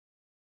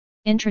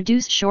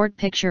Introduce short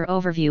picture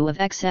overview of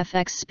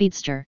XFX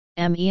Speedster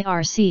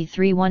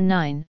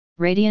MERC319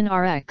 Radeon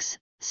RX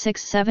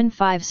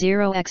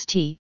 6750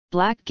 XT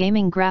Black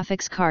gaming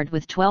graphics card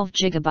with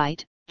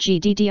 12GB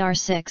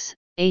GDDR6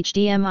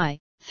 HDMI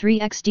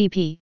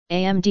 3xDP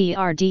AMD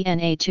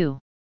RDNA 2.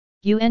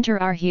 You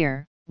enter R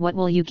here, what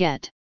will you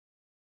get?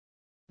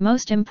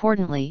 Most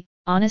importantly,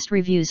 honest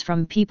reviews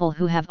from people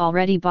who have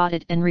already bought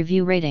it and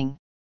review rating.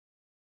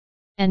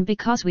 And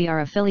because we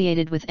are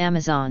affiliated with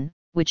Amazon,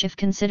 which if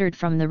considered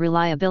from the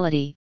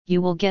reliability,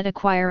 you will get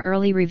acquire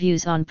early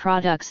reviews on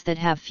products that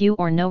have few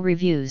or no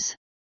reviews.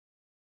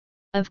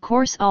 Of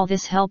course, all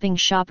this helping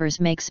shoppers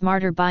make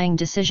smarter buying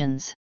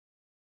decisions.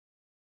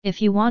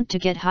 If you want to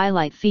get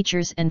highlight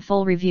features and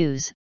full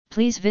reviews,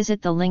 please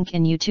visit the link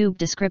in YouTube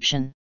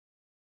description.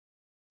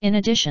 In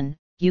addition,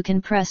 you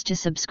can press to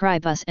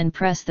subscribe us and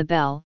press the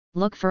bell,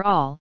 look for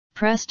all,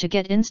 press to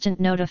get instant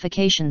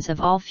notifications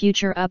of all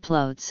future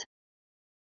uploads.